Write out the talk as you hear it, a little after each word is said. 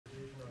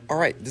All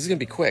right, this is gonna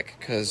be quick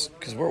because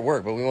we're at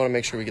work, but we want to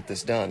make sure we get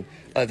this done.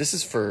 This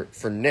is for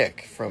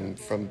Nick from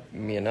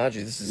me and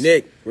Nadji. This is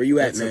Nick. Where you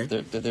at, man?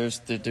 There's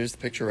the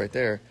picture right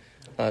there.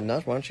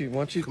 Naj, why don't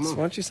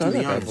you sign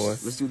that bad boy?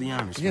 Let's do the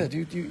honors. Yeah,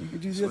 do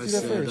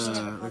that first.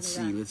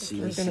 Let's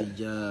see.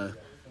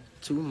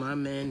 To my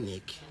man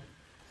Nick.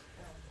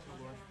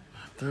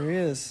 There he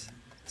is.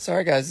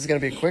 Sorry guys, this is gonna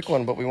be a quick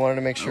one, but we wanted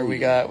to make sure we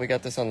got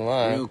this on the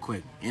line. Real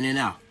quick, in and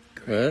out.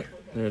 Right.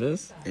 There it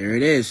is. There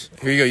it is.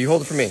 Here you go. You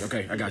hold it for me.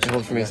 Okay, I got you.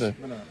 Hold it for me, so.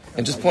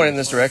 And just point it in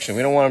this direction.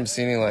 We don't want him to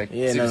see any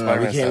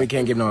we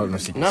can't give no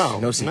secrets.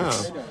 No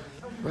secrets. No.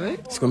 Right?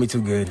 It's gonna be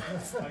too good.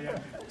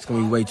 It's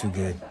gonna be way too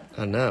good.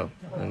 I know.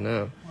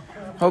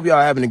 Hope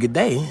y'all having a good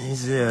day.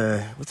 It's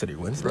what's today?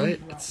 Wednesday.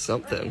 Right? It's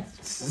something.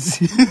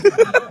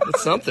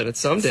 It's something. It's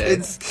someday.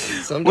 It's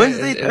someday.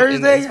 Wednesday,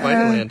 Thursday. It's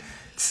Spiderland.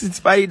 It's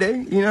Spidey day.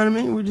 You know what I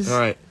mean? We're just. All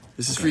right.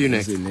 This is for you,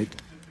 Nick. Nick.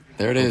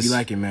 There it is. Hope you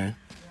like it, man.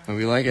 Hope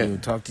you like it. We'll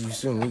talk to you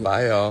soon.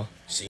 Bye, y'all.